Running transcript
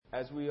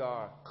as we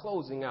are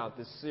closing out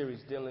this series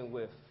dealing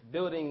with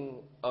building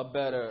a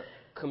better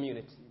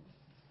community,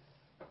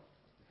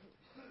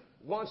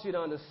 I want you to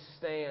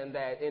understand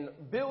that in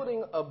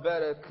building a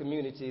better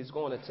community, it's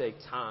going to take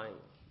time.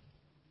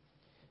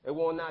 It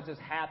will not just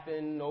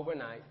happen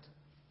overnight.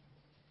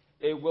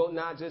 It will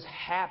not just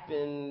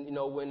happen,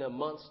 in a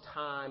month's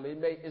time.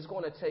 It's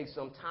going to take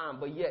some time,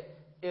 but yet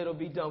it'll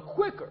be done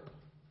quicker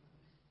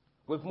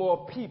with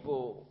more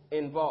people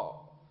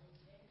involved.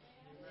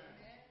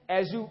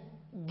 As you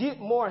get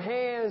more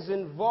hands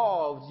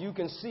involved, you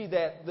can see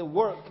that the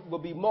work will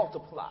be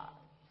multiplied.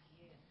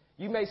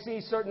 You may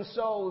see certain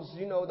souls,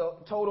 the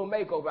total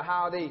makeover,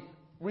 how they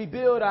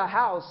rebuild a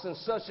house in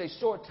such a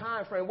short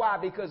time frame. Why?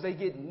 Because they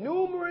get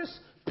numerous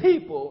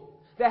people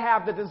that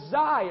have the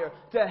desire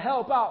to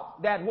help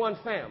out that one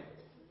family.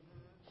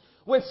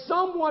 When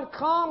someone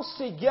comes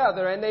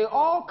together and they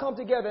all come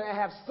together and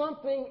have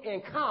something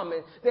in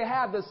common, they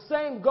have the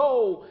same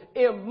goal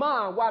in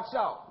mind, watch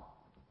out.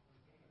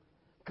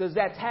 Because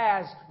that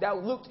task that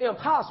looked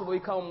impossible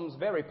becomes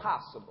very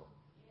possible.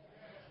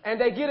 And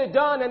they get it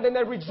done, and then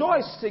they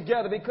rejoice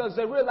together because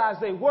they realize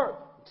they work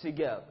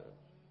together.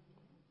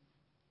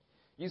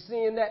 You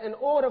see, in that in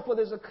order for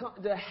this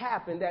to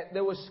happen, that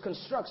there was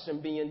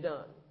construction being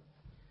done.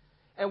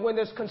 And when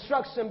there's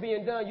construction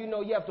being done,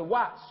 you have to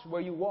watch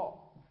where you walk.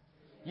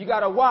 You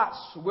got to watch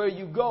where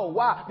you go.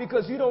 Why?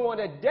 Because you don't want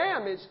to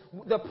damage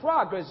the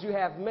progress you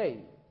have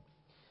made.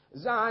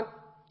 Zion,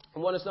 I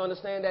want us to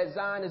understand that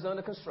Zion is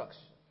under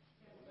construction.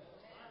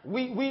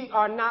 We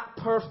are not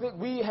perfect.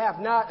 We have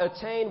not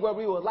attained where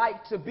we would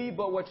like to be,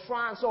 but we're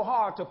trying so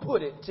hard to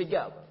put it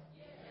together.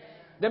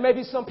 There may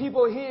be some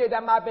people here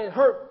that might have been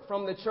hurt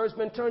from the church,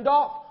 been turned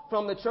off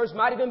from the church,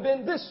 might even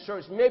been this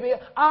church. Maybe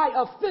I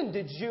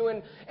offended you.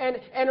 And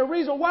the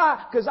reason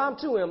why, because I'm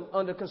too am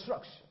under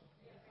construction.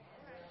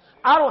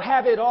 I don't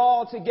have it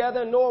all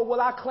together, nor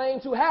will I claim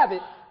to have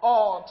it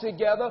all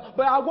together.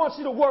 But I want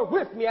you to work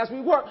with me as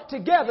we work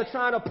together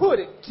trying to put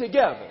it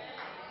together.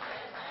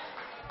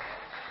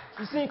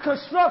 You see,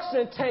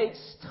 construction takes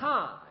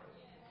time.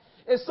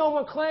 If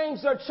someone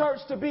claims their church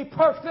to be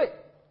perfect,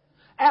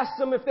 ask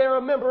them if they're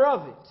a member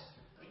of it.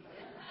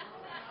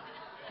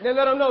 Then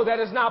let them know that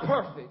it's not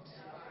perfect.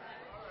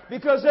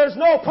 Because there's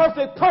no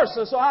perfect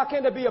person, so how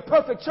can there be a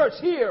perfect church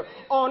here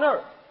on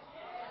earth?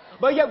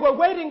 But yet we're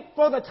waiting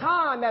for the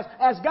time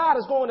as God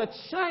is going to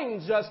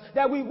change us,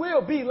 that we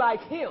will be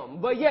like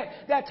Him. But yet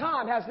that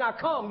time has not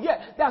come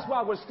yet. That's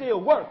why we're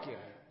still working.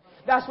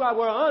 That's why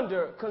we're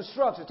under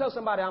construction. Tell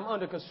somebody I'm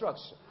under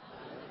construction.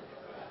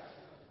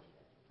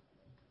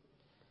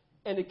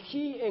 And the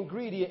key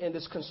ingredient in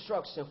this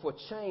construction for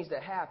change to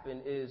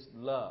happen is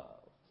love.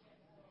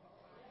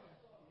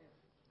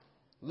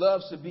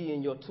 Love should be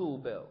in your tool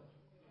belt.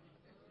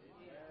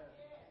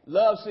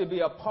 Love should be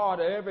a part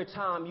of every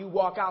time you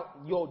walk out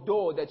your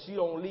door, that you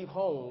don't leave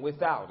home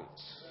without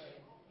it.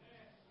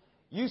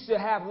 You should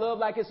have love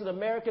like it's an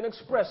American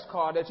Express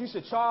card, that you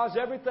should charge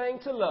everything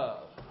to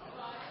love.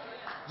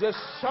 Just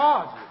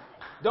charge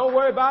it. Don't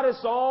worry about it.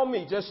 It's all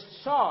me. Just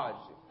charge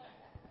it.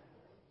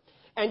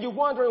 And you're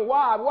wondering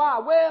why. Why?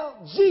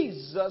 Well,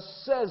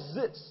 Jesus says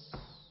this.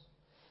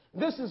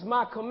 This is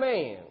my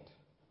command.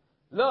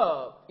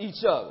 Love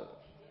each other.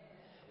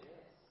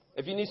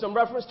 If you need some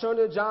reference, turn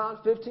to John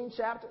 15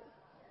 chapter,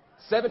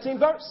 17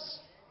 verse.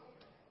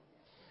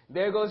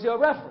 There goes your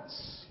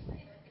reference.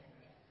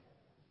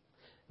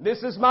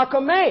 This is my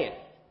command.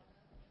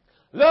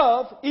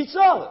 Love each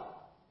other.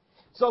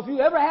 So if you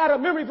ever had a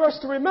memory verse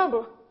to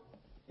remember,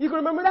 you can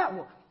remember that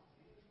one.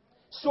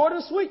 Short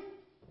and sweet.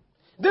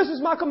 This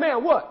is my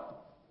command.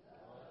 What?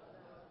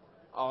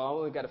 Oh, I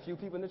only got a few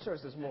people in the church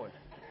this morning.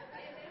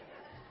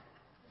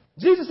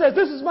 Jesus says,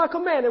 this is my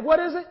command. And what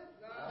is it?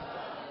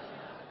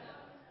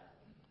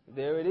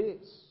 There it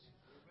is.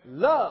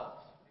 Love.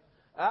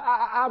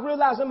 I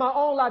realize in my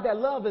own life that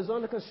love is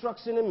under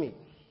construction in me.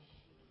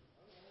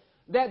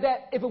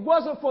 That if it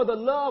wasn't for the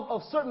love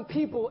of certain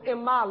people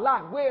in my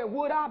life, where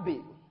would I be?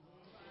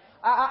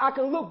 I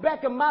can look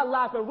back in my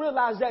life and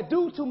realize that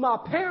due to my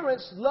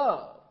parents'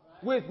 love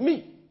with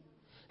me,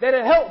 that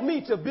it helped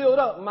me to build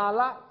up my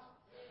life,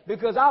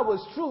 because I was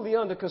truly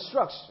under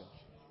construction.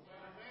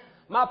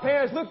 My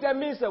parents looked at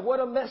me and said, what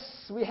a mess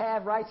we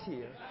have right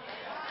here.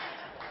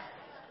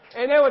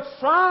 And they were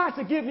trying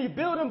to give me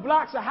building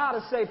blocks of how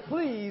to say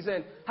please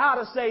and how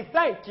to say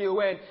thank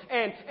you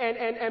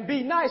and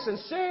be nice and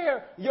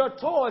share your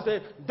toys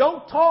and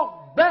don't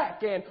talk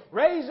back and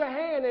raise your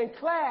hand in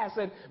class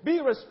and be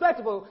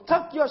respectable.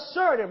 Tuck your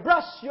shirt and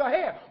brush your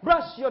hair,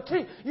 brush your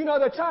teeth.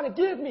 They're trying to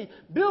give me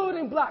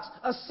building blocks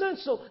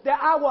essential that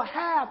I will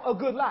have a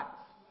good life.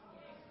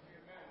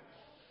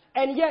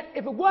 And yet,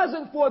 if it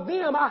wasn't for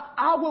them,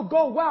 I will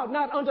go out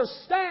not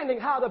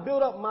understanding how to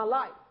build up my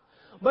life.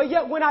 But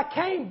yet when I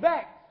came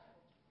back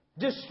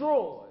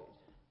destroyed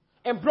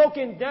and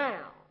broken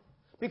down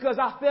because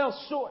I fell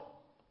short,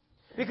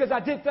 because I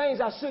did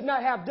things I should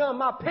not have done,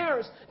 my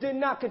parents did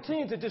not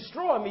continue to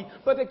destroy me,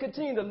 but they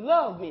continued to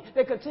love me.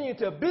 They continued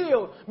to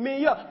build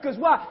me up. Because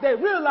why? They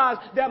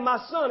realized that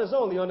my son is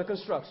only under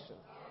construction.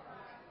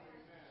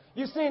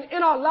 You see,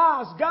 in our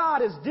lives,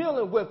 God is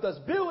dealing with us,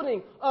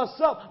 building us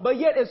up, but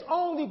yet it's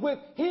only with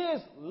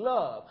His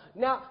love.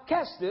 Now,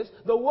 catch this.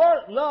 The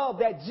word love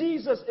that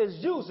Jesus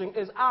is using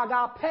is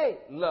agape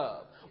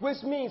love,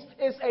 which means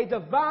it's a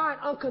divine,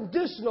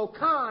 unconditional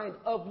kind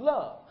of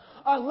love.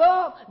 A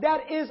love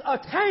that is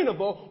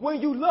attainable when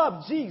you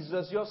love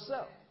Jesus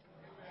yourself.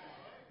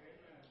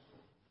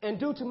 And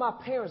due to my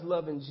parents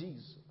loving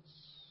Jesus,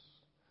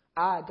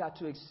 I got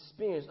to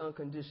experience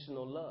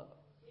unconditional love.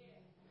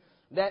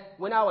 That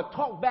when I would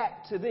talk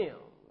back to them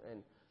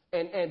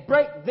and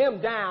break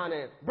them down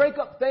and break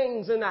up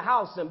things in the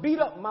house and beat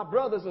up my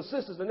brothers and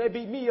sisters, and they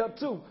beat me up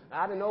too.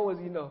 I didn't always,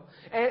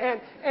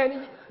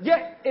 And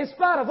yet, in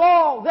spite of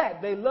all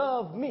that, they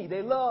love me.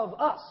 They love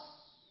us.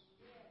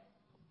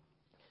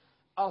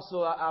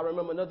 Also, I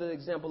remember another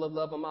example of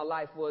love in my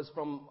life was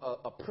from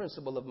a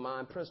principal of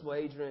mine, Principal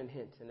Adrian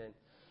Hinton.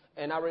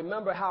 And I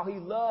remember how he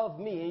loved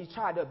me, and he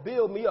tried to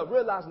build me up,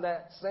 realizing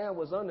that Sam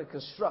was under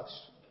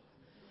construction.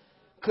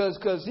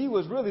 Because he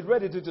was really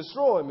ready to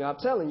destroy me, I'm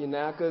telling you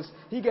now, because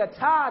he got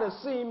tired of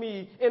seeing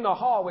me in the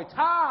hallway,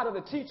 tired of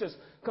the teachers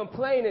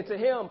complaining to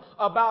him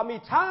about me,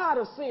 tired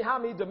of seeing how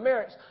many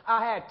demerits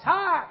I had,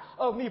 tired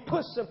of me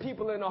pushing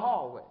people in the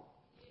hallway.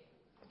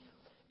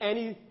 And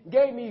he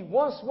gave me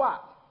one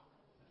swat,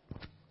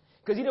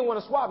 because he didn't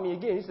want to swat me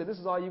again. He said, this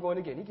is all you're going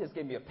to get. He just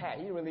gave me a pat.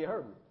 He didn't really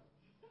hurt me.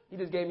 He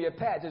just gave me a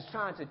pat, just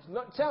trying to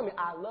tell me,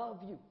 I love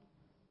you,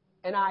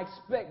 and I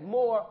expect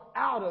more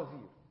out of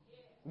you.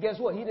 Guess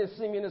what? He didn't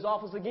see me in his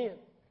office again.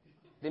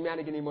 Didn't mean I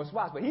didn't get any more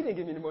spots, but he didn't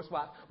give me any more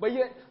spots. But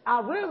yet, I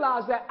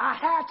realized that I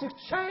had to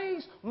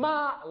change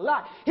my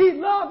life. He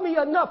loved me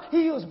enough.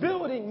 He was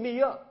building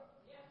me up.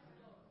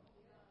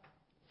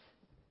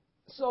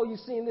 So you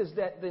see in this,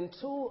 that the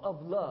tool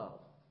of love,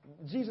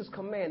 Jesus'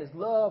 command is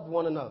love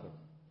one another.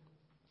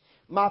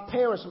 My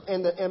parents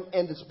and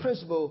this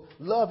principle,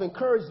 love,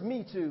 encouraged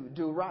me to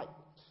do right.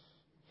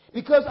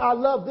 Because I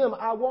love them,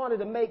 I wanted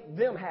to make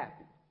them happy.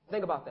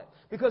 Think about that.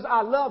 Because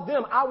I love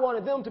them, I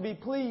wanted them to be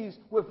pleased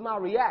with my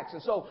reaction.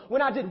 So when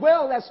I did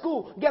well at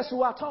school, guess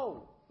who I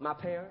told? My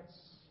parents.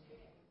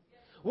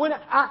 When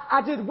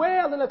I did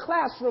well in the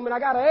classroom and I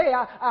got an A,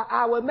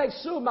 I would make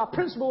sure my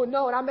principal would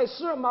know, and I made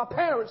sure my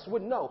parents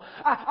would know.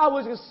 I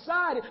was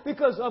excited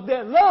because of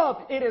their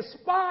love. It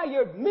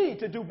inspired me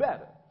to do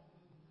better.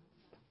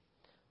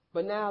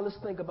 But now let's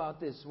think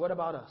about this. What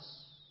about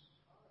us?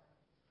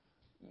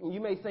 You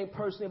may think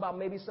personally about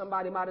maybe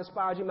somebody might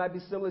inspire you, might be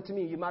similar to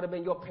me. You might have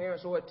been your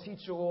parents or a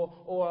teacher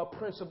or a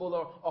principal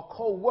or a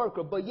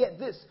co-worker. But yet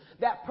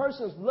that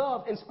person's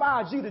love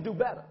inspires you to do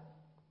better.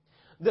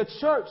 The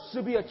church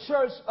should be a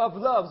church of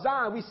love.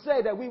 Zion, we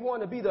say that we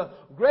want to be the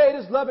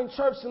greatest loving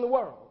church in the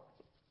world.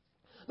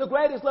 The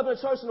greatest loving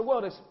church in the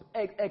world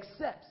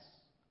accepts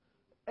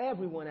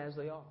everyone as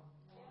they are.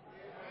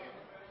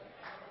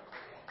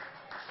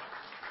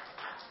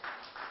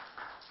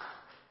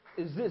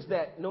 Is this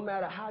that no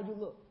matter how you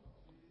look,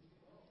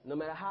 no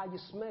matter how you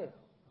smell,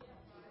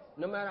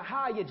 no matter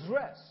how you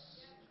dress,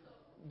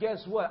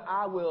 guess what?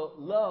 I will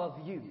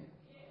love you.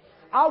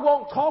 I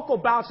won't talk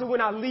about you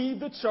when I leave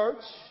the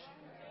church,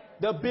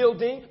 the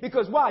building,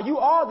 because why? You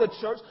are the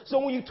church. So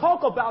when you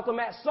talk about them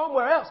at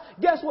somewhere else,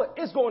 guess what?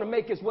 It's going to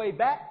make its way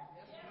back.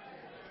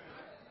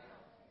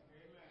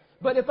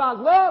 But if I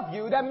love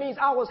you, that means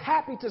I was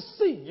happy to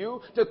see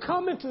you, to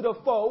come into the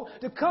fold,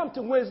 to come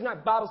to Wednesday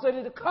night Bible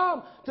study, to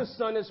come to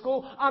Sunday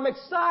school. I'm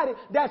excited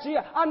that you're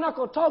here. I'm not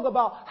going to talk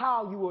about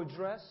how you were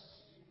dressed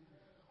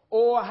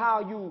or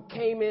how you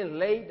came in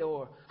late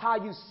or how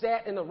you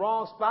sat in the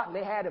wrong spot and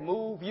they had to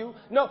move you.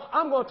 No,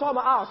 I'm going to talk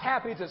about I was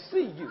happy to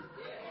see you.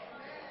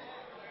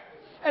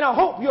 And I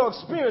hope your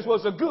experience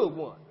was a good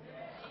one.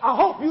 I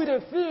hope you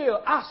didn't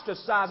feel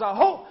ostracized. I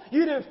hope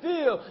you didn't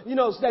feel,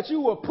 that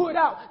you were put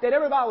out, that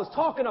everybody was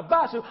talking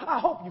about you. I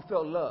hope you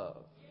felt loved.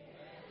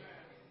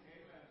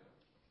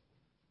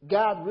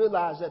 God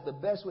realized that the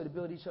best way to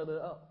build each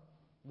other up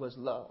was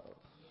love.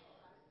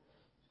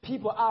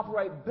 People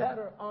operate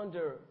better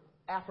under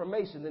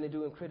affirmation than they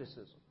do in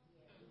criticism.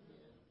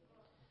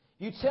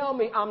 You tell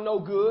me I'm no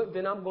good,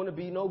 then I'm going to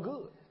be no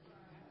good.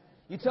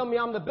 You tell me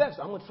I'm the best,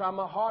 I'm going to try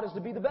my hardest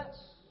to be the best.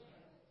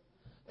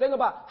 Think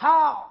about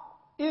how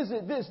is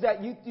it this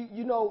that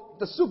you know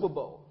the Super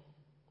Bowl?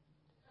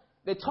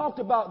 They talked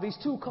about these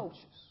two coaches,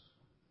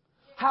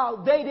 how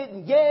they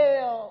didn't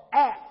yell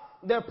at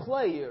their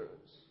players,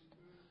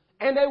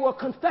 and they were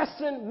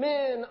confessing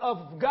men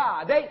of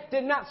God. They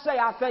did not say,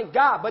 I thank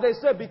God, but they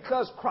said,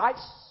 because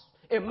Christ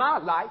in my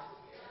life,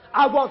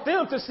 I want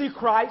them to see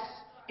Christ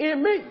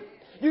in me.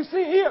 You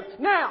see here,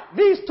 now,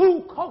 these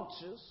two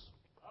coaches,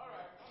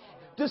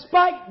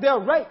 despite their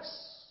race,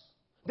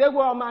 they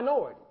were a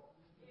minority.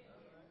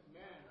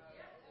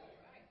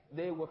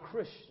 They were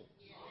Christians.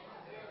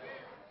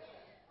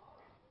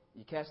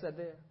 You catch that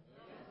there?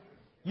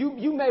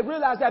 You may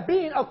realize that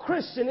being a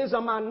Christian is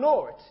a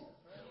minority.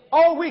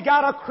 Oh, we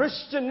got a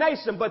Christian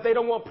nation, but they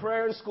don't want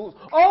prayer in schools.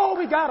 Oh,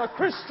 we got a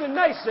Christian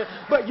nation,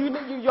 but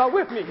you're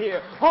with me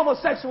here.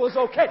 Homosexual is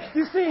okay.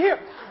 You see here,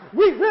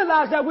 we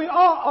realize that we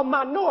are a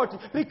minority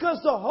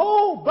because the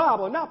whole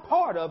Bible, not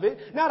part of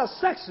it, not a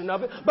section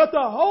of it, but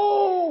the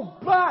whole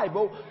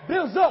Bible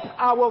builds up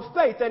our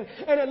faith and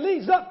it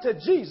leads up to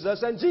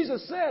Jesus. And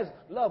Jesus says,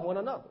 love one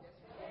another.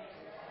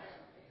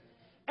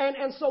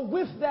 And so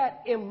with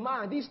that in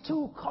mind, these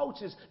two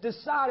coaches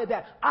decided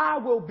that I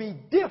will be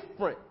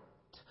different.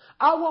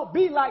 I won't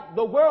be like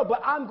the world,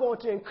 but I'm going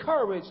to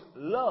encourage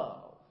love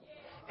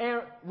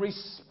and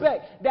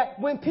respect. That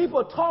when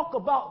people talk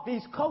about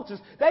these coaches,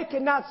 they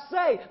cannot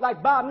say,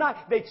 like Bob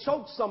Knight, they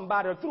choked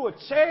somebody or threw a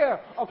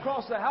chair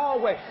across the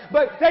hallway.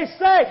 But they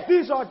say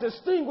these are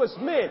distinguished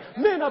men,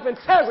 men of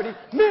integrity,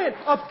 men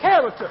of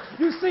character.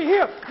 You see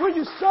here, when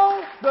you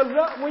show the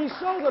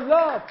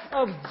love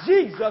of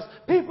Jesus,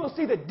 people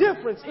see the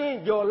difference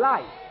in your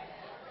life.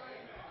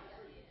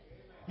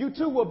 You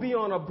too will be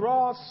on a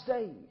broad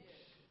stage.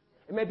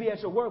 It may be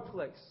at your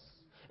workplace.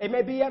 It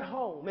may be at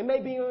home. It may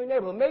be in your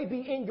neighborhood. It may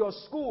be in your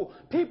school.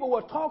 People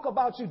will talk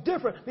about you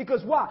different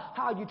because why?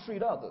 How you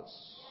treat others.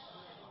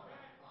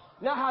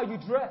 Not how you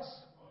dress.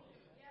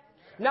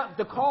 Not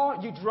the car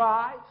you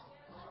drive.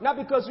 Not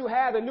because you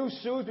had the new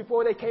shoes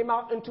before they came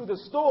out into the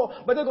store.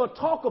 But they're going to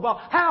talk about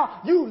how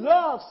you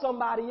love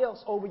somebody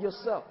else over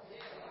yourself.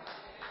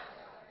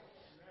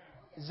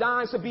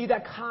 Designed to be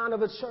that kind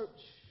of a church.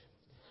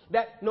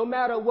 That no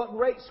matter what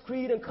race,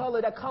 creed, and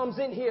color that comes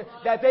in here,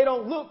 that they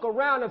don't look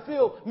around and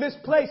feel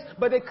misplaced,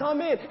 but they come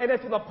in and they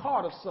feel a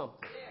part of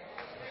something.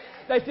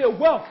 They feel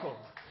welcome.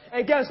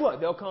 And guess what?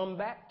 They'll come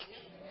back.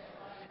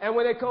 And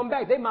when they come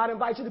back, they might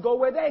invite you to go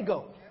where they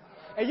go.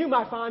 And you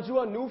might find you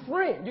a new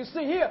friend. You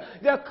see here,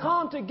 they'll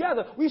come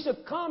together. We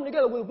should come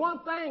together with one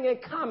thing in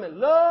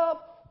common. Love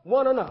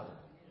one another.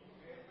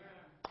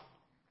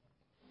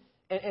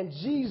 And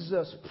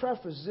Jesus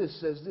prefaced this,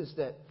 says this,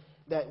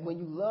 that when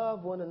you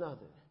love one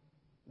another,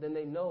 then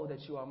they know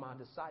that you are my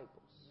disciples.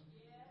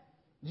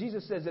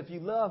 Jesus says, if you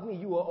love me,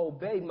 you will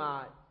obey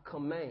my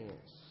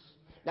commands.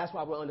 That's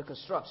why we're under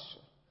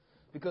construction,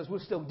 because we're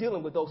still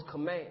dealing with those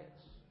commands.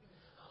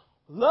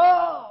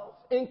 Love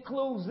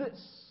includes this,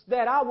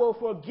 that I will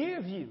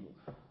forgive you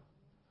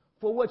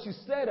for what you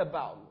said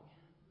about me,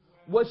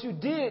 what you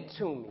did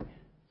to me.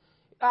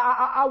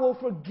 I will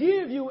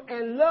forgive you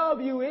and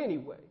love you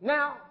anyway.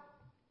 Now,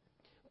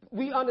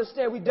 we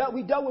understand, we dealt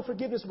with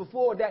forgiveness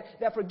before,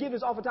 that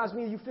forgiveness oftentimes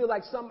means you feel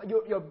like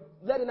you're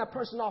letting that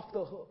person off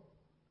the hook.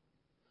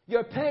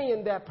 You're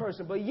paying that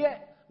person, but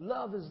yet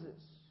love is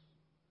this.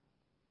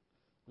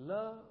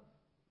 Love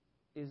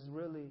is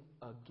really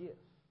a gift.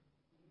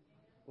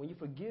 When you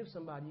forgive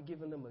somebody, you're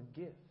giving them a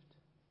gift.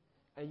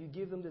 And you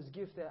give them this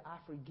gift that I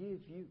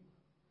forgive you.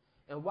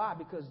 And why?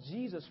 Because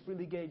Jesus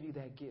freely gave you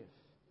that gift.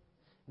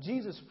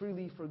 Jesus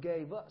freely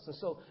forgave us. And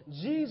so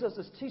Jesus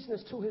is teaching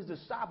this to his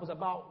disciples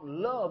about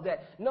love,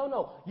 that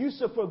no, you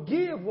should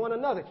forgive one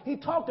another. He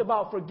talked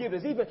about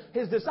forgiveness. Even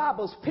his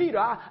disciples, Peter,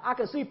 I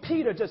can see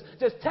Peter just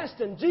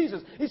testing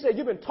Jesus. He said,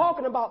 you've been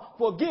talking about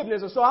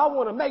forgiveness, and so I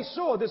want to make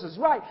sure this is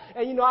right.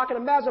 And, I can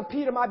imagine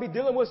Peter might be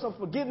dealing with some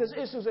forgiveness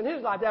issues in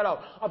his life, that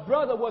a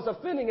brother was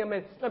offending him.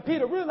 And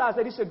Peter realized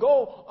that he should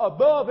go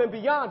above and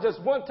beyond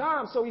just one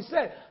time. So he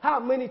said, how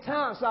many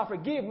times shall I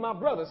forgive my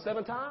brother?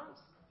 7 times?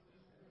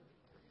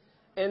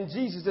 And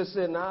Jesus just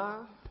said,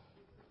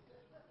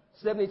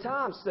 70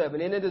 times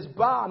 7. And it is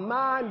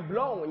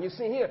mind-blowing. You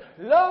see here,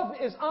 love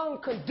is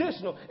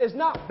unconditional. It's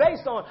not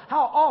based on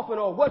how often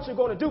or what you're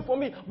going to do for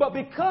me. But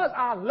because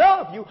I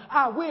love you,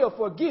 I will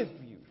forgive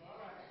you.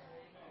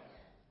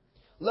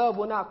 Love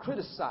will not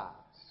criticize.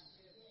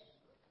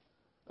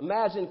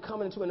 Imagine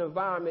coming into an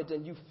environment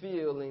and you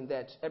feeling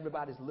that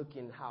everybody's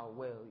looking how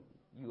well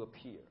you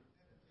appear.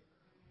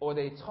 Or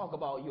they talk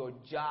about your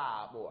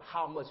job or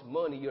how much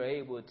money you're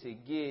able to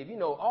give.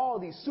 All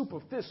these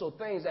superficial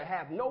things that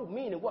have no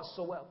meaning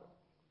whatsoever.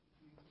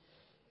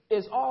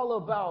 It's all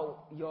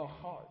about your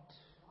heart.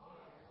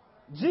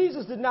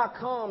 Jesus did not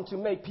come to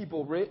make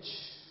people rich.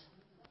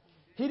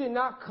 He did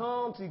not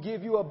come to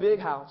give you a big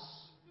house.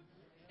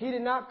 He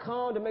did not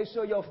come to make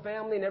sure your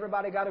family and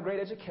everybody got a great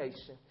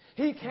education.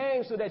 He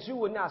came so that you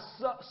would not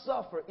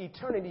suffer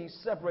eternity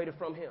separated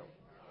from him.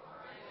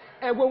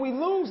 And when we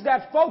lose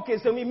that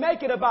focus and we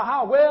make it about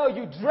how well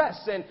you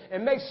dress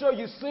and make sure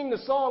you sing the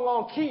song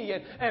on key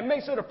and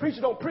make sure the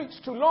preacher don't preach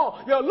too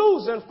long, you're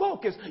losing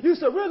focus. You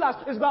should realize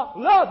it's about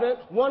loving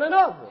one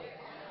another.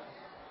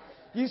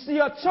 You see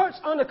a church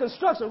under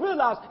construction,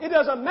 realize it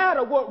doesn't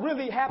matter what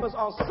really happens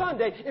on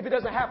Sunday if it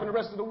doesn't happen the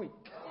rest of the week.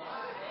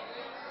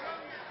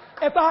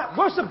 If I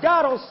worship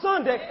God on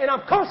Sunday and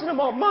I'm cursing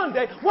him on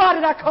Monday, why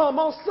did I come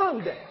on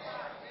Sunday?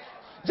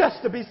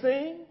 Just to be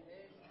seen?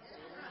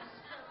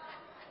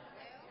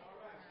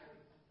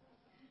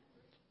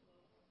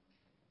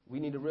 We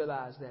need to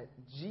realize that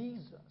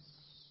Jesus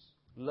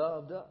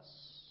loved us.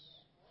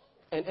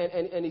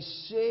 And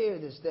he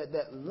shared this,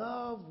 that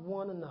love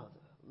one another.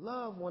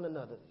 Love one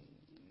another.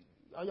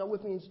 Are y'all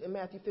with me in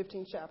Matthew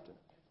 15 chapter?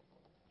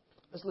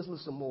 Let's listen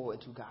some more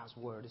into God's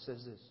word. It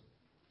says this.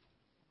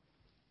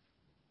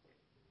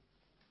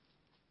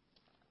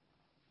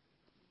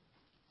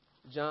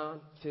 John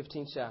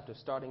 15th chapter,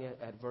 starting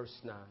at verse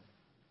 9.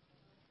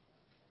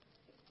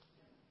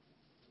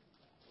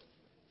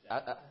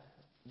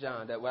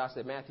 John, that what I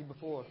said Matthew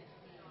before,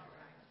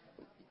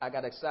 I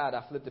got excited.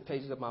 I flipped the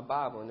pages of my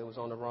Bible and it was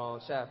on the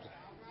wrong chapter.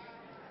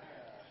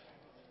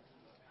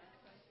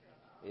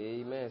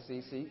 Amen.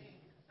 See.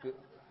 Good.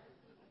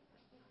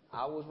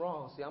 I was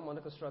wrong. See, I'm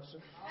under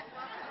construction.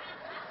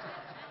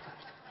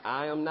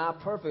 I am not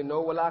perfect,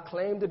 nor will I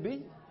claim to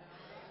be.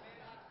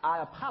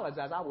 I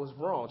apologize. I was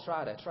wrong.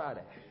 Try that.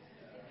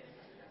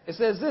 It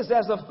says this,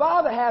 as the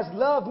Father has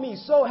loved me,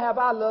 so have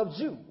I loved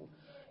you.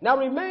 Now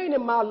remain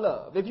in my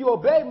love. If you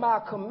obey my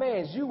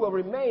commands, you will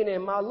remain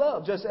in my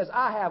love, just as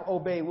I have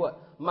obeyed what?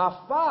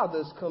 My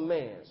Father's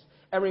commands,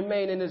 and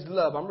remain in his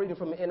love. I'm reading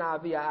from the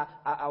NIV.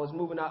 I was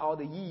moving out all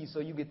the ye's so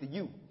you get the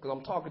you, because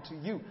I'm talking to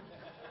you.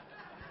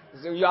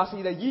 So y'all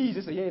see that ye,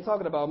 just say, you ain't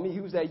talking about me.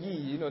 Who's that ye?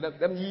 You know,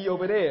 them ye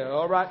over there,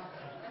 all right?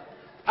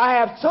 I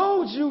have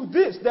told you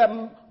this, that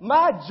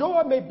my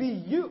joy may be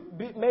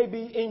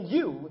in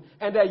you,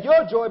 and that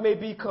your joy may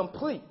be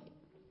complete.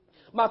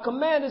 My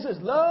command is this,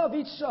 love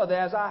each other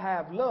as I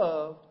have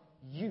loved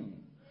you.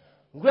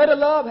 Greater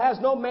love has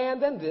no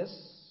man than this,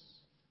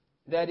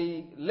 that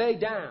he lay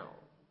down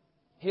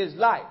his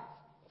life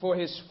for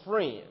his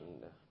friend.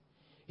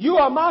 You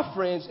are my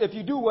friends if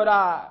you do what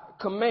I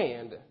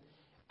command.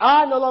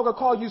 I no longer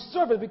call you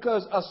servants,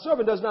 because a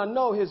servant does not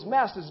know his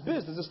master's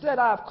business. Instead,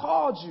 I have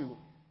called you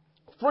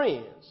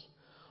friends.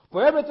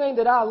 For everything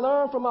that I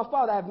learned from my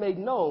Father I have made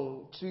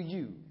known to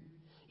you.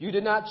 You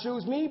did not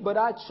choose me, but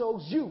I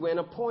chose you and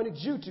appointed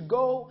you to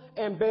go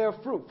and bear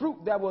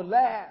fruit that will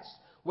last,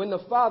 when the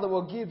Father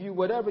will give you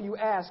whatever you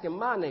ask in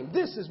my name.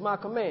 This is my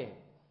command.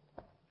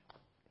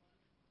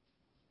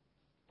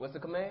 What's the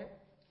command?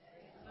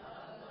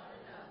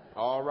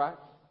 All right.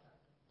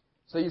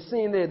 So you're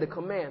seeing there the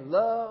command,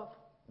 love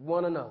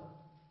one another.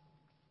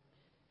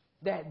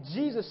 That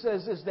Jesus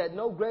says this, that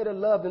no greater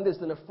love than this,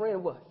 than a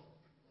friend what?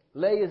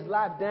 Lay his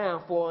life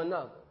down for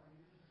another.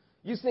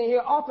 You see here,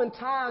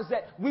 oftentimes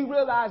that we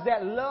realize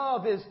that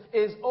love is,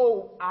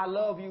 oh, I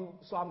love you,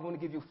 so I'm going to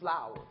give you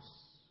flowers.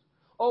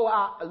 Oh,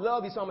 I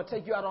love you, so I'm going to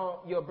take you out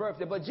on your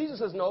birthday. But Jesus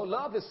says, no,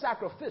 love is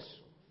sacrificial.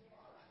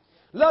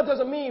 Love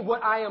doesn't mean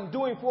what I am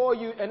doing for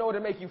you in order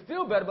to make you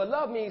feel better, but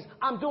love means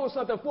I'm doing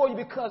something for you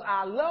because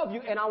I love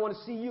you and I want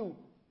to see you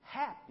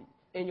happy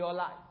in your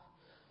life.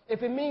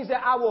 If it means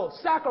that I will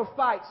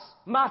sacrifice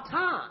my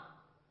time,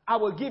 I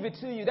will give it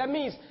to you. That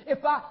means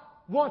if I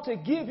want to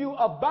give you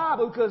a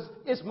Bible because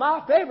it's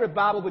my favorite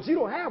Bible, but you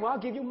don't have one, I'll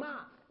give you mine.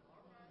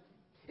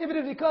 If it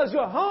is because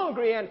you're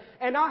hungry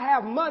and I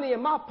have money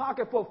in my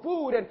pocket for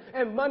food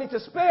and money to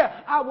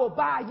spare, I will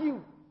buy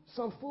you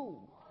some food.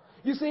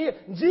 You see here,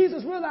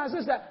 Jesus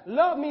realizes that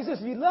love means this.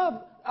 If you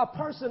love a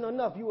person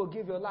enough, you will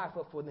give your life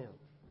up for them.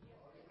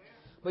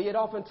 But yet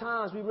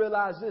oftentimes we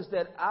realize this,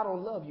 that I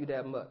don't love you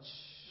that much.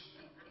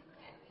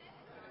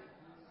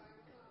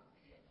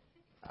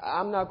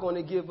 I'm not going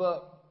to give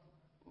up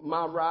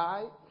my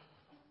ride,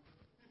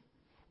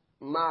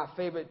 my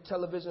favorite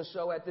television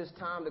show at this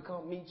time to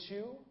come meet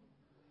you.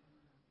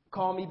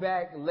 Call me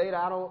back later.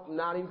 I'm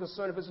not even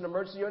concerned if it's an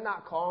emergency or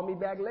not. Call me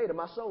back later.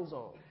 My show's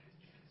on.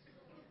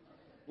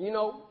 You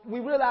know, we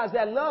realize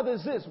that love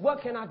is this.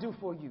 What can I do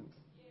for you?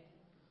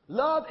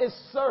 Love is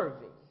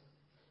serving.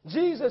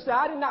 Jesus said,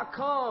 I did not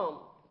come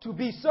to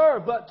be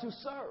served, but to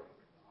serve.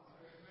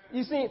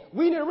 You see,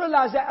 we need to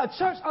realize that a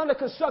church under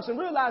construction,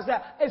 realize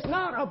that it's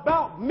not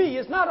about me.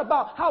 It's not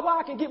about how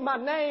I can get my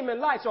name in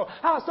lights or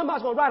how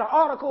somebody's going to write an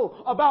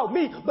article about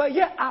me. But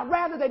yet, I'd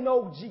rather they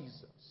know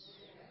Jesus.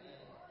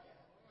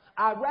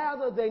 I'd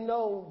rather they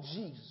know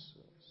Jesus.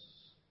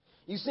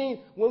 You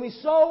see, when we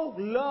show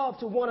love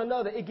to one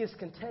another, it gets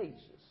contagious.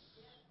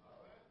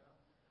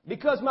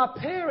 Because my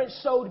parents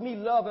showed me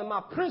love and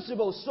my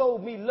principals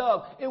showed me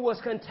love, it was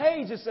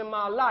contagious in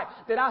my life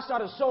that I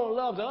started showing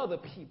love to other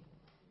people.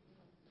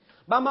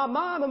 But my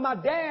mom and my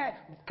dad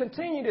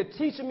continued to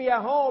teach me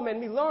at home and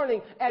me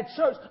learning at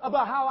church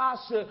about how I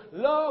should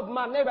love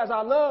my neighbor as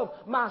I love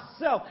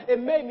myself.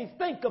 It made me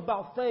think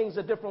about things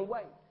a different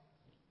way.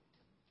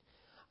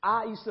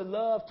 I used to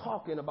love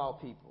talking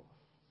about people.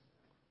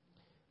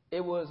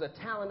 It was a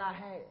talent I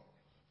had.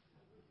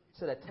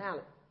 It's a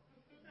talent.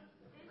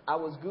 I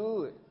was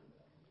good.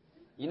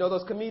 You know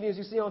those comedians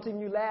you see on TV,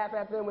 you laugh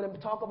at them when they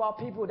talk about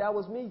people? That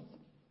was me.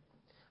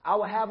 I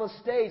would have a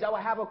stage, I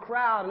would have a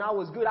crowd, and I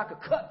was good. I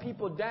could cut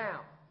people down.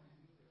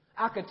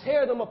 I could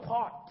tear them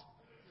apart.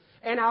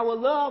 And I would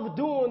love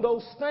doing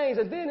those things.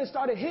 And then it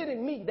started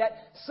hitting me that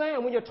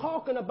saying, when you're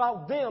talking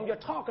about them, you're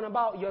talking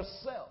about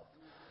yourself.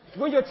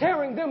 When you're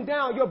tearing them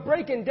down, you're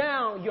breaking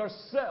down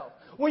yourself.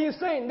 When you're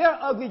saying they're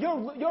ugly,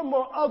 you're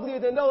more uglier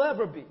than they'll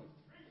ever be.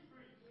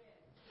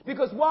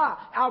 Because why?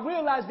 I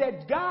realized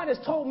that God has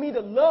told me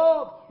to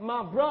love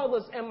my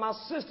brothers and my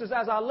sisters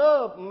as I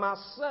love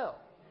myself.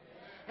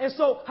 And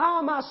so how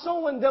am I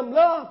showing them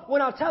love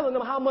when I'm telling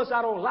them how much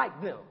I don't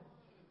like them?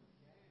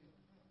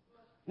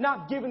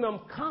 not giving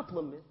them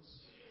compliments.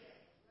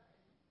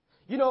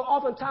 You know,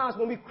 oftentimes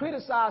when we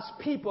criticize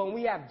people and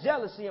we have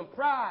jealousy and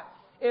pride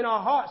in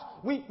our hearts,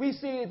 we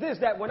see this,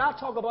 that when I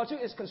talk about you,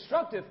 it's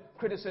constructive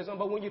criticism,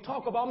 but when you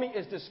talk about me,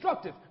 it's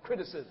destructive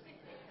criticism.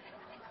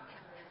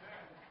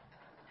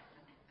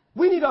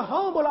 We need to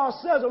humble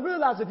ourselves and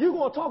realize if you're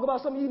going to talk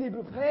about something, you need to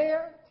be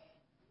prepared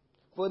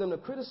for them to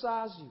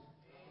criticize you.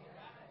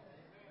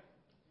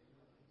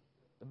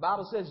 The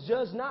Bible says,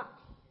 judge not,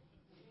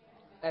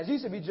 as you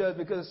should be judged,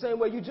 because the same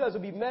way you judge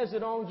will be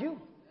measured on you.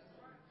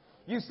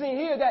 You see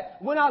here that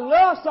when I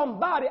love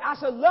somebody, I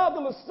should love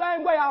them the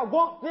same way I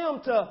want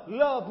them to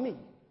love me.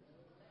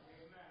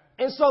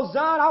 And so,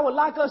 Zion, I would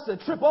like us to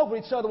trip over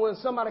each other when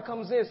somebody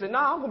comes in and say,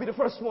 nah, I'm going to be the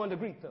first one to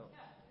greet them.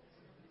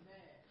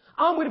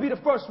 I'm going to be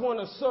the first one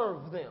to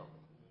serve them.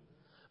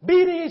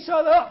 Beating each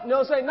other up, you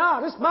know, say,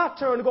 nah, it's my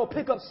turn to go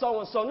pick up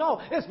so-and-so.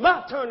 No, it's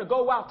my turn to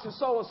go out to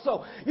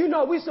so-and-so. You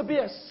know, we should be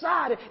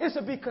excited. It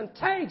should be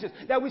contagious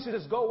that we should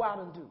just go out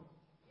and do.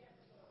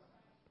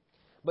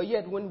 But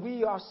yet, when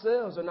we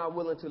ourselves are not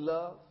willing to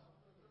love,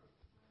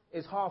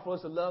 it's hard for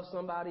us to love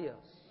somebody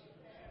else.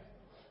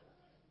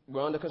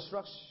 We're under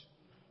construction.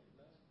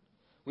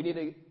 We need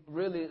to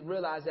really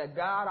realize that,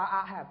 God,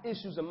 I have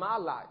issues in my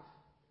life.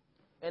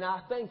 And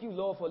I thank you,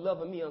 Lord, for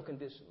loving me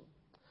unconditionally.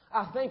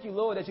 I thank you,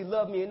 Lord, that you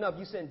love me enough.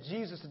 You sent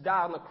Jesus to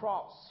die on the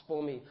cross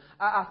for me.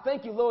 I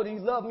thank you, Lord, that you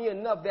love me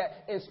enough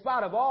that in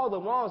spite of all the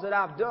wrongs that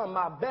I've done,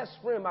 my best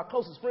friend, my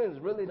closest friends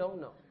really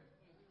don't know.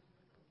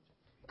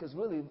 Because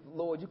really,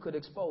 Lord, you could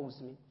expose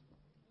me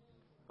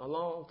a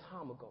long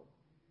time ago.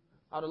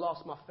 I would have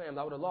lost my family.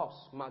 I would have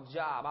lost my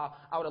job.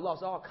 I would have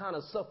lost all kind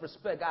of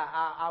self-respect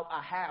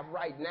I have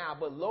right now.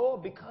 But,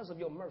 Lord, because of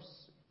your mercy.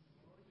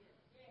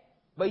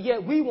 But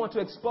yet we want to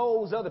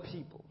expose other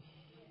people.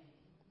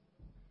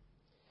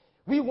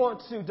 We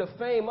want to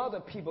defame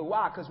other people.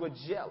 Why? Because we're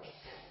jealous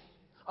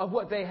of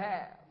what they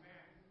have.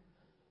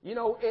 You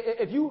know,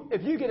 if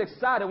you get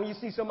excited when you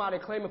see somebody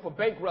claiming for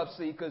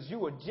bankruptcy because you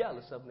were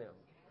jealous of them.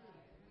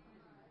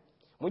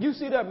 When you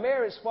see their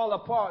marriage fall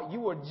apart, you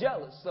were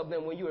jealous of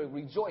them when you were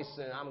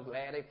rejoicing. I'm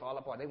glad they fall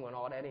apart. They want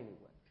all that anyway.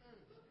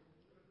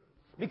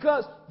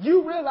 Because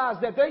you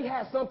realized that they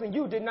had something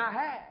you did not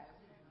have.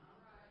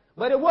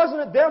 But it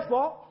wasn't their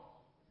fault.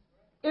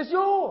 It's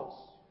yours.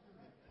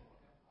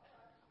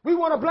 We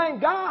want to blame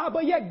God,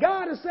 but yet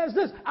God says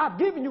this, I've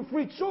given you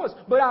free choice,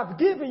 but I've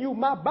given you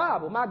my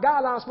Bible, my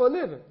guidelines for a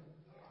living.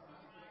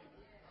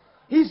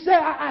 He said,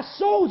 I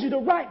showed you the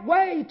right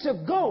way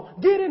to go.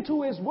 Get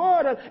into his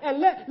word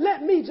and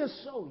let me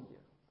just show you.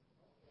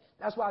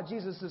 That's why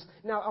Jesus is,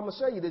 now I'm going to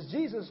show you this.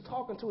 Jesus is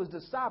talking to his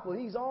disciples.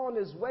 He's on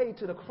his way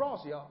to the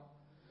cross, y'all.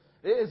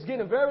 It's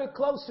getting very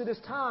close to this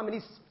time,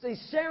 and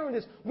he's sharing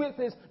this with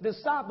his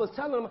disciples,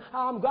 telling them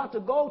how I'm about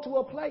to go to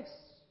a place.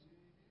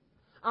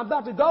 I'm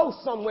about to go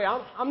somewhere.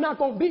 I'm not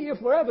going to be here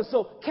forever,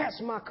 so catch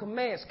my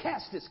commands.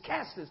 Catch this.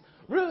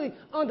 Really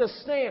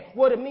understand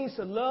what it means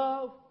to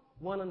love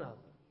one another.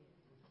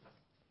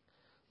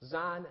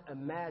 Zion,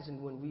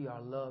 imagine when we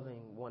are loving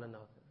one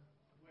another.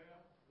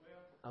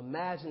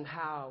 Imagine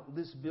how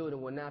this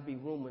building will not be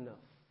room enough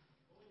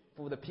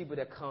for the people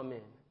that come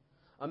in.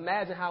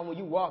 Imagine how when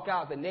you walk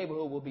out, the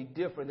neighborhood will be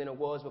different than it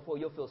was before.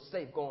 You'll feel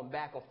safe going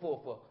back and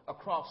forth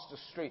across the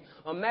street.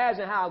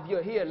 Imagine how if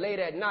you're here late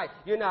at night,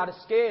 you're not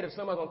scared if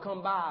someone's going to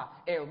come by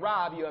and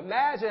rob you.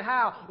 Imagine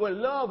how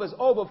when love is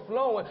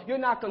overflowing, you're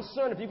not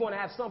concerned if you're going to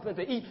have something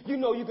to eat. You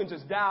know you can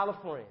just dial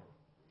a friend.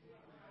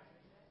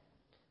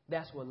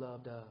 That's what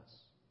love does.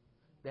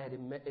 That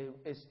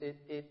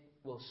it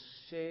will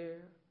share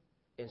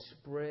and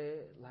spread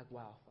like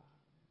wildfire.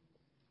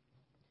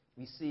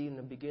 We see in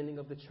the beginning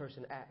of the church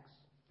in Acts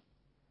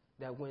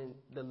that when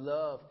the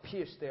love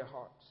pierced their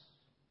hearts,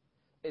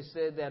 it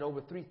said that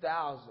over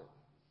 3,000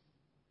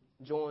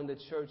 joined the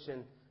church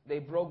and they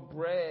broke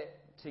bread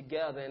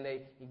together and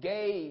they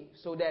gave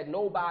so that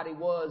nobody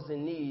was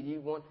in need. You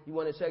want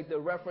to check the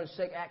reference,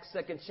 check Acts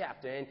 2nd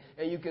chapter,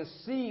 and you can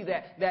see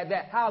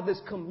that how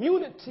this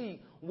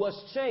community was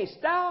changed.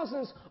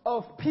 Thousands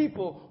of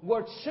people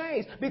were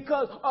changed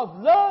because of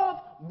love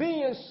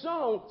being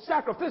shown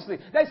sacrificially.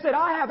 They said,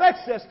 I have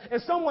excess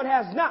and someone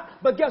has not.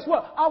 But guess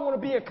what? I want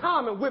to be in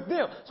common with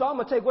them. So I'm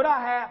going to take what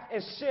I have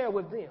and share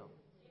with them.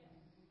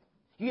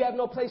 You have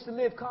no place to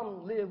live.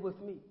 Come live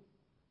with me.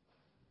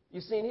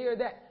 You seen here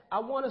that I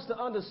want us to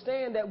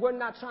understand that we're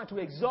not trying to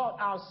exalt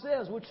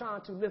ourselves. We're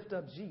trying to lift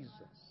up Jesus.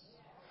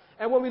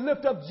 And when we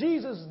lift up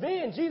Jesus,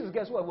 then Jesus,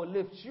 guess what, will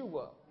lift you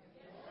up.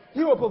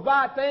 He will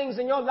provide things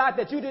in your life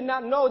that you did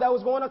not know that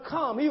was going to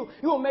come. He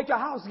will make your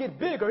house get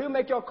bigger. He'll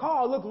make your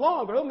car look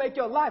longer. He'll make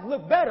your life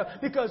look better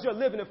because you're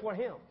living it for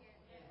him.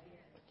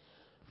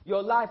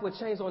 Your life will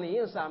change on the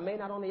inside, may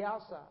not on the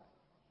outside.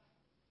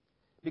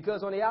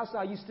 Because on the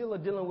outside, you still are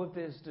dealing with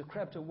this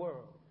decrepit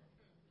world.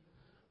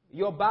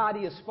 Your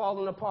body is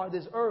falling apart.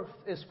 This earth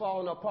is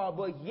falling apart.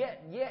 But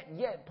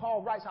yet,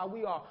 Paul writes how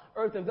we are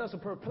earthen vessel,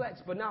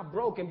 perplexed, but not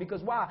broken.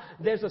 Because why?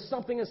 There's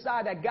something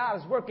inside that God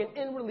is working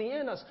inwardly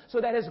in us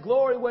so that his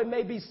glory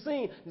may be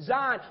seen.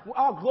 Zion,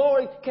 our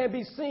glory can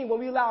be seen when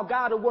we allow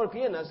God to work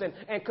in us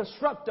and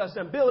construct us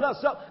and build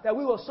us up, that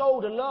we will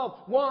sow to love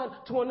one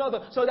to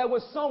another, so that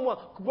when someone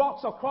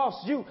walks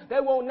across you,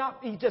 they will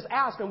not be just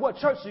asking what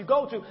church you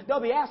go to. They'll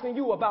be asking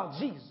you about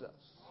Jesus.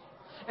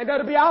 And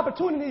there'll be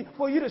opportunity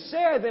for you to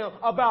share them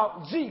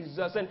about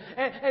Jesus. And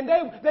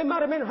they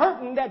might have been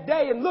hurting that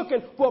day and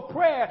looking for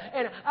prayer.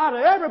 And out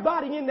of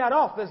everybody in that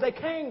office, they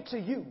came to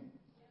you.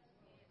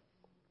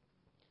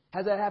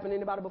 Has that happened to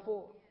anybody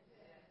before?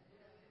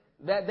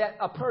 That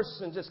a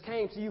person just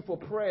came to you for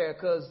prayer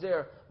because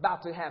they're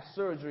about to have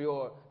surgery,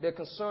 or they're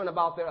concerned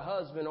about their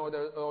husband or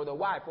their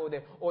wife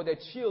or their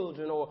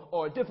children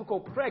or a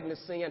difficult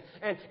pregnancy.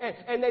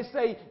 And they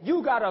say,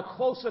 you got a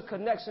closer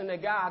connection to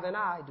God than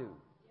I do.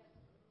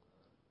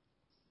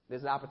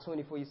 There's an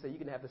opportunity for you to say you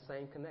can have the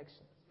same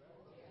connection.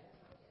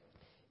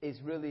 It's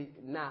really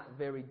not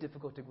very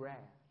difficult to grab.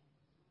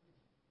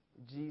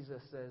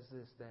 Jesus says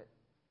this,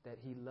 that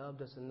he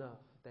loved us enough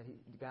that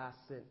God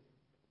sent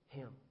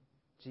him,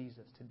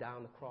 Jesus, to die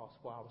on the cross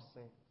for our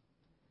sin.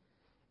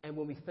 And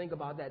when we think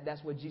about that,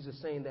 that's what Jesus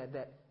is saying,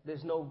 that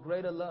there's no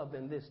greater love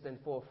than this, than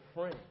for a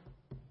friend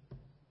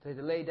to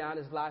lay down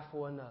his life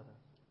for another.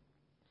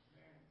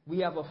 We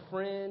have a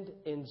friend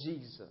in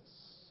Jesus.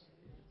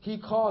 He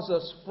calls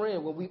us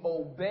friend when we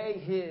obey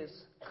his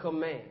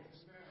commands.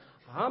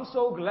 I'm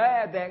so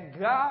glad that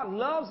God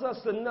loves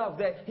us enough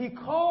that he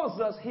calls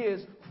us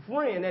his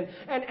friend.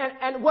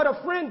 And what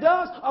a friend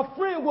does, a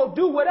friend will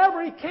do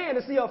whatever he can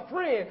to see a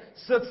friend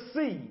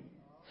succeed.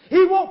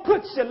 He won't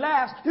put you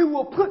last. He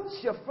will put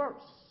you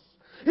first.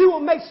 He will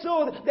make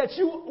sure that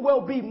you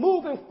will be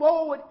moving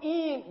forward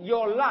in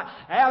your life.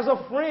 As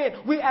a friend,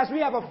 as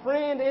we have a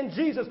friend in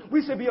Jesus,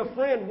 we should be a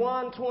friend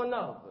one to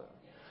another.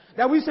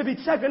 That we should be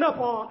checking up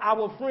on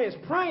our friends,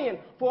 praying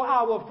for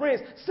our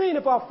friends, seeing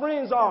if our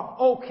friends are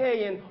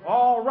okay and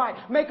all right,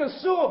 making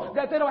sure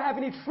that they don't have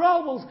any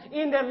troubles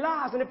in their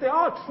lives. And if there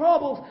are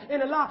troubles in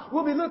their lives,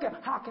 we'll be looking,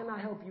 how can I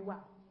help you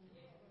out?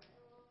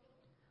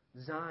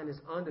 Zion is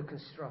under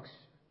construction.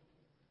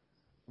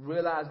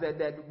 Realize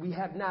that we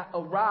have not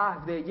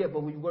arrived there yet,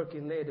 but we're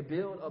working there to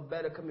build a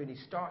better community.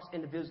 It starts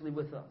individually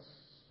with us.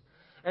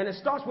 And it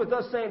starts with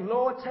us saying,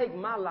 Lord, take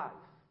my life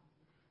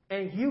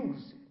and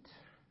use it.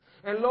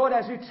 And Lord,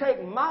 as you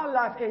take my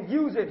life and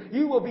use it,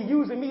 you will be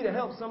using me to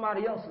help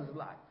somebody else's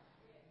life.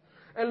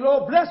 And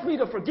Lord, bless me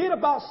to forget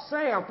about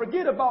Sam,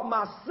 forget about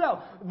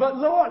myself. But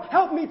Lord,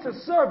 help me to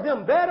serve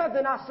them better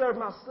than I serve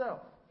myself.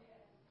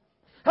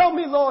 Help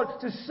me, Lord,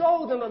 to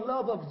show them the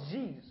love of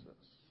Jesus.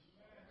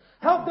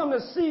 Help them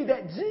to see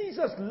that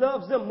Jesus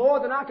loves them more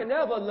than I can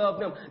ever love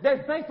them.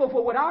 They're thankful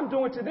for what I'm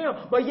doing to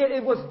them, but yet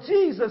it was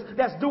Jesus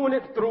that's doing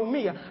it through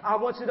me. I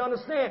want you to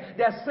understand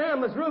that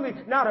Sam is really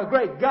not a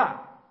great guy.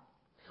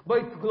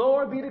 But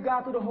glory be to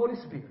God through the Holy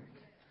Spirit.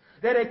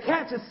 That it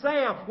catches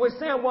Sam when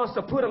Sam wants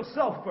to put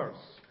himself first.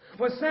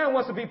 When Sam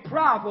wants to be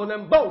prideful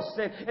and boast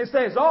and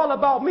say it's all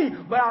about me.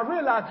 But I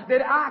realize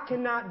that I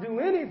cannot do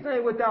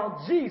anything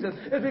without Jesus.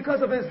 It's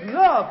because of his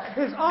love,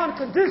 his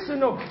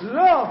unconditional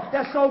love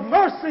that showed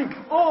mercy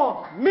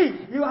on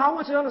me. I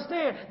want you to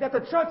understand that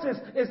the church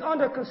is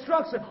under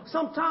construction.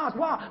 Sometimes,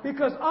 why?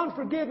 Because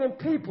unforgiving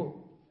people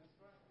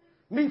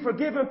meet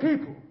forgiving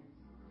people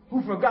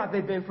who forgot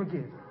they've been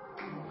forgiven.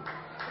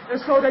 And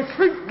so they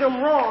treat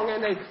them wrong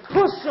and they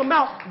push them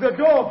out the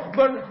door.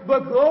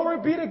 But glory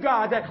be to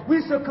God that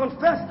we should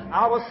confess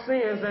our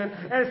sins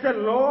and say,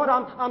 Lord,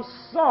 I'm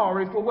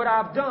sorry for what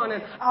I've done.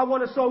 And I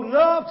want to show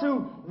love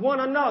to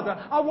one another.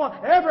 I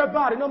want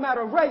everybody, no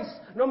matter race,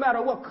 no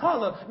matter what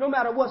color, no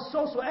matter what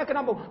social,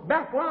 economic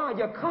background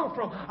you come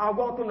from, I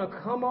want them to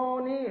come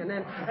on in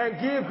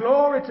and give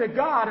glory to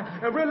God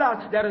and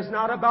realize that it's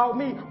not about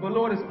me, but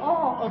Lord, it's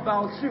all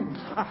about you.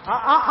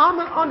 I'm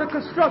under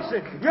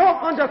construction. You're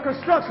under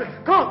construction.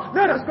 Come,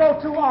 let us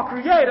go to our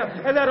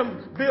Creator and let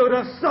Him build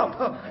us up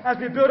as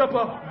we build up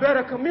a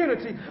better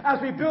community, as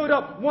we build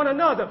up one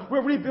another.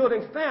 We're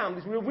rebuilding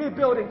families. We're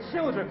rebuilding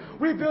children,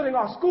 rebuilding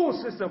our school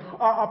system,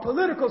 our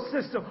political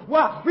system.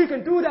 Why? We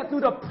can do that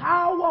through the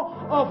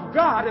power of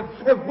God.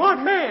 If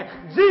one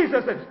man,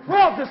 Jesus, and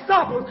 12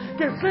 disciples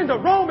can send the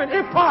Roman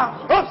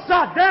Empire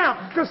upside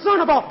down,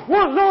 concerned about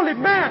one lonely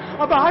man,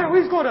 about how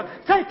he's going to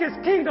take his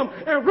kingdom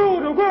and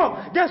rule the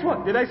world, guess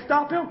what? Did they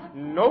stop him?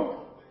 No.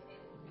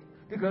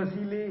 Because he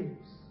lives.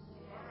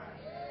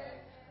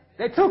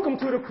 They took him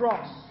to the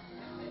cross.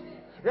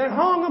 They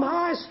hung him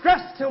high and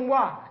stretched him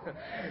wide.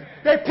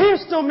 They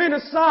pierced him in the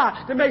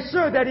side to make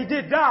sure that he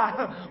did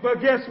die. But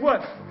guess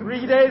what?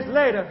 3 days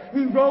later,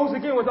 he rose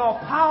again with all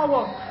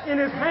power in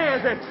his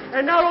hands.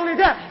 And not only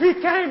that, he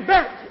came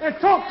back and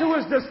talked to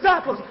his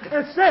disciples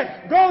and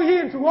said, go ye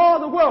into all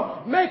the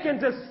world, making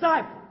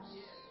disciples.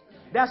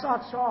 That's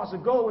our charge, to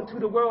go into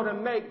the world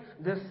and make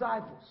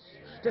disciples.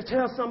 to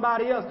tell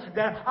somebody else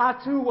that I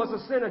too was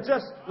a sinner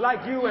just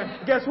like you.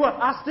 And guess what?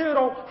 I still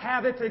don't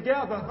have it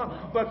together.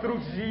 But through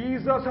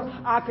Jesus,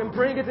 I can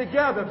bring it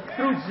together.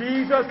 Through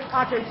Jesus,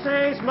 I can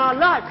change my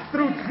life.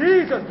 Through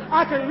Jesus,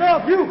 I can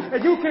love you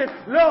and you can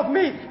love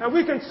me. And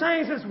we can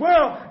change this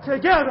world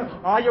together.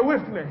 Are you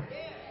with me?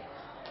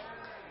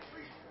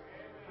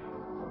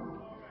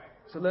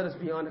 So let us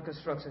be under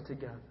construction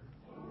together.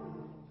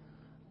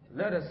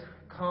 Let us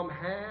come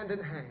hand in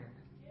hand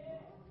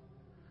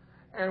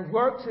and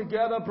work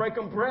together,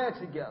 breaking bread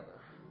together,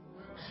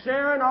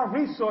 sharing our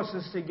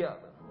resources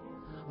together,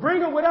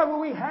 bringing whatever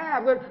we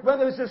have,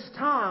 whether it's just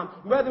time,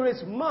 whether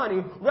it's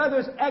money, whether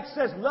it's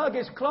excess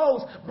luggage,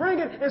 clothes, bring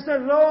it and say,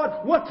 Lord,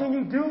 what can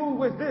you do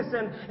with this?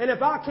 And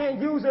if I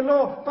can't use it,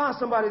 Lord, find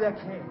somebody that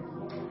can.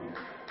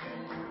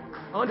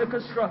 Under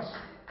construction.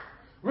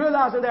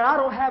 Realizing that I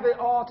don't have it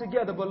all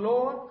together, but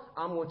Lord,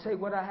 I'm going to take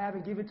what I have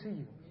and give it to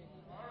you.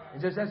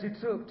 And just as you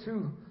took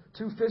two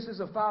fishes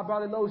of 5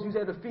 barley loaves, you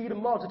said to feed a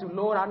multitude.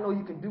 Lord, I know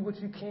you can do what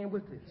you can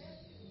with this.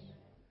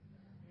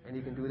 And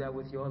you can do that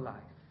with your life.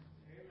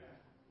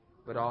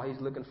 But all he's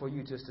looking for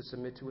you just to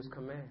submit to his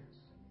commands.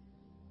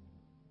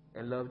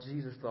 And love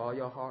Jesus with all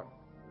your heart,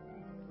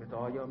 with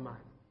all your might.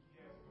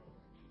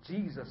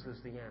 Jesus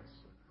is the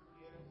answer.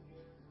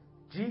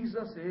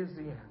 Jesus is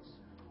the answer.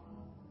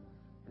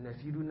 And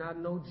if you do not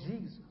know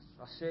Jesus,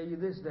 I'll share you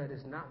this, that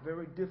it's not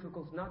very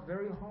difficult, it's not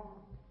very hard.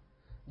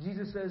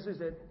 Jesus says this,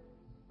 that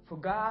for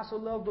God so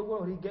loved the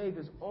world, he gave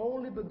his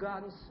only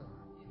begotten Son,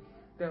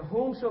 that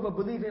whomsoever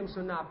believe him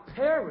shall not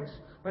perish,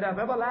 but have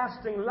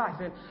everlasting life.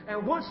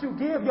 And once you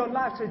give your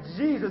life to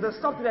Jesus,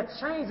 there's something that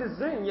changes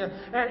in you.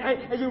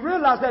 And you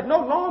realize that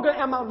no longer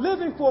am I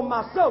living for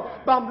myself,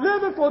 but I'm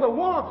living for the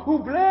one who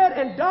bled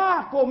and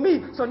died for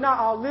me. So now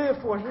I'll live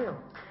for him.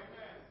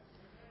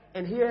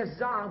 And here at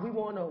Zion, we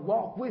want to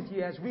walk with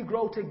you as we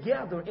grow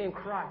together in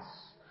Christ.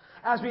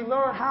 As we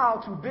learn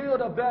how to build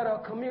a better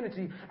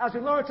community. As we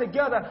learn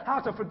together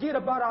how to forget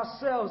about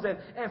ourselves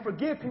and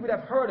forgive people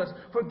that hurt us.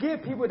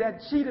 Forgive people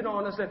that cheated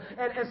on us.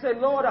 And say,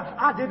 Lord,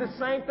 I did the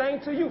same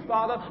thing to you,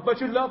 Father, but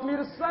you love me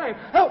the same.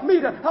 Help me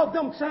to help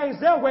them change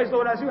their ways,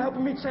 Lord, as you're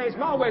helping me change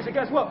my ways. And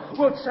guess what?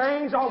 We'll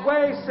change our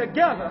ways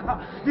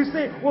together. You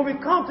see, when we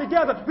come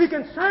together, we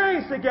can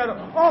change together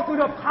all through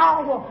the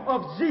power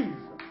of Jesus.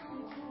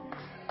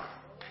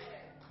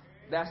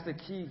 That's the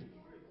key.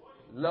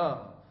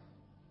 Love.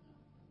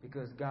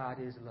 Because God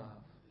is love.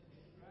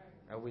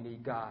 And we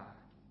need God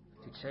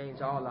to change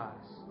our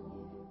lives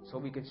so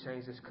we can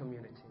change this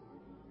community.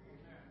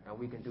 And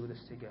we can do this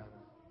together.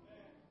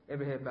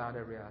 Every head bowed,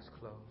 every eyes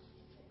closed.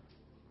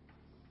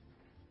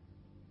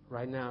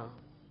 Right now,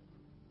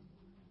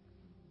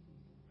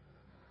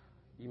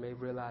 you may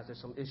realize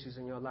there's some issues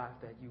in your life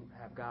that you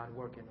have God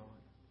working on,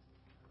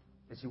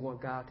 that you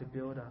want God to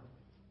build up.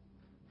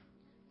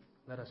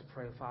 Let us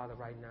pray, Father,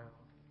 right now.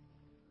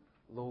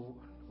 Lord,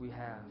 we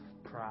have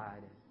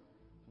pride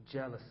and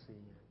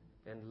jealousy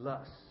and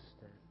lust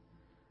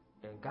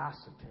and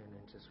gossiping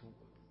and just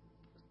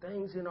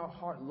things in our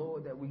heart,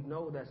 Lord, that we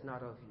know that's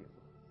not of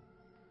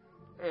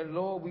you. And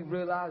Lord, we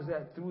realize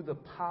that through the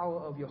power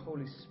of your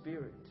Holy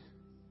Spirit,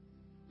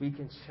 we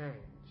can change.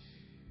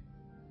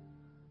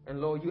 And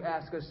Lord, you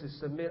ask us to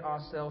submit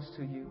ourselves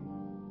to you,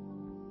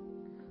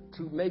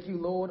 to make you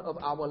Lord of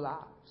our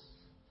lives.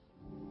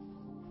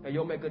 And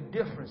you'll make a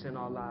difference in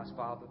our lives,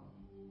 Father.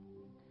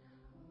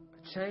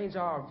 Change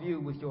our view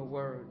with your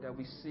word that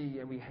we see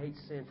and we hate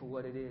sin for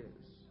what it is.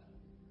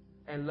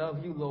 And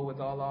love you, Lord,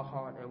 with all our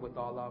heart and with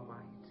all our might.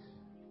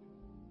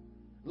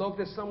 Lord, if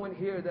there's someone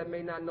here that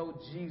may not know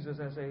Jesus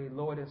as a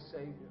Lord and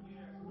Savior,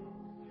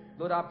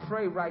 Lord, I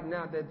pray right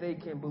now that they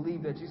can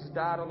believe that Jesus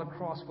died on the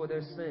cross for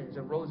their sins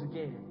and rose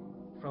again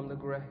from the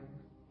grave.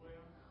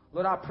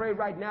 Lord, I pray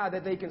right now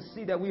that they can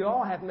see that we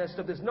all have messed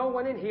up. There's no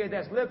one in here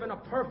that's living a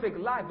perfect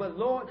life. But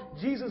Lord,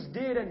 Jesus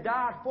did and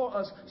died for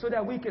us so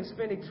that we can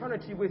spend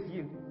eternity with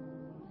you.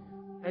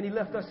 And he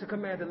left us to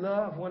command to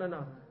love one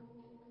another.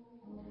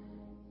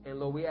 And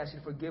Lord, we ask you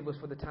to forgive us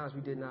for the times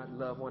we did not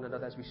love one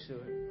another as we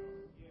should.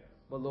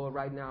 But Lord,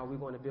 right now we're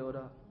going to build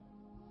up.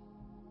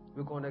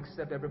 We're going to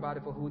accept everybody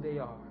for who they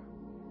are.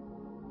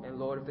 And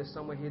Lord, if there's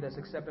someone here that's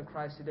accepting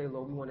Christ today,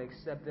 Lord, we want to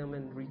accept them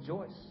and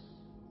rejoice.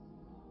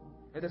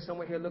 If there's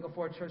someone here looking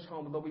for a church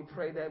home, Lord, we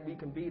pray that we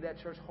can be that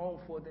church home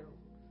for them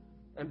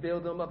and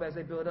build them up as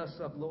they build us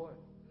up, Lord.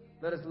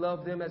 Let us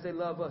love them as they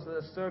love us. Let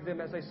us serve them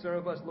as they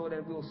serve us, Lord,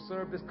 and we'll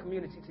serve this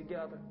community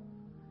together.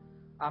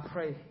 I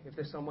pray if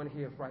there's someone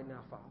here right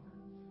now, Father.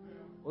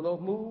 Well,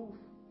 Lord, move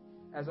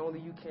as only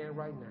you can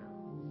right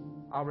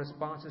now. Our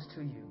response is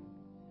to you.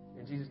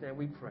 In Jesus' name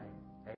we pray.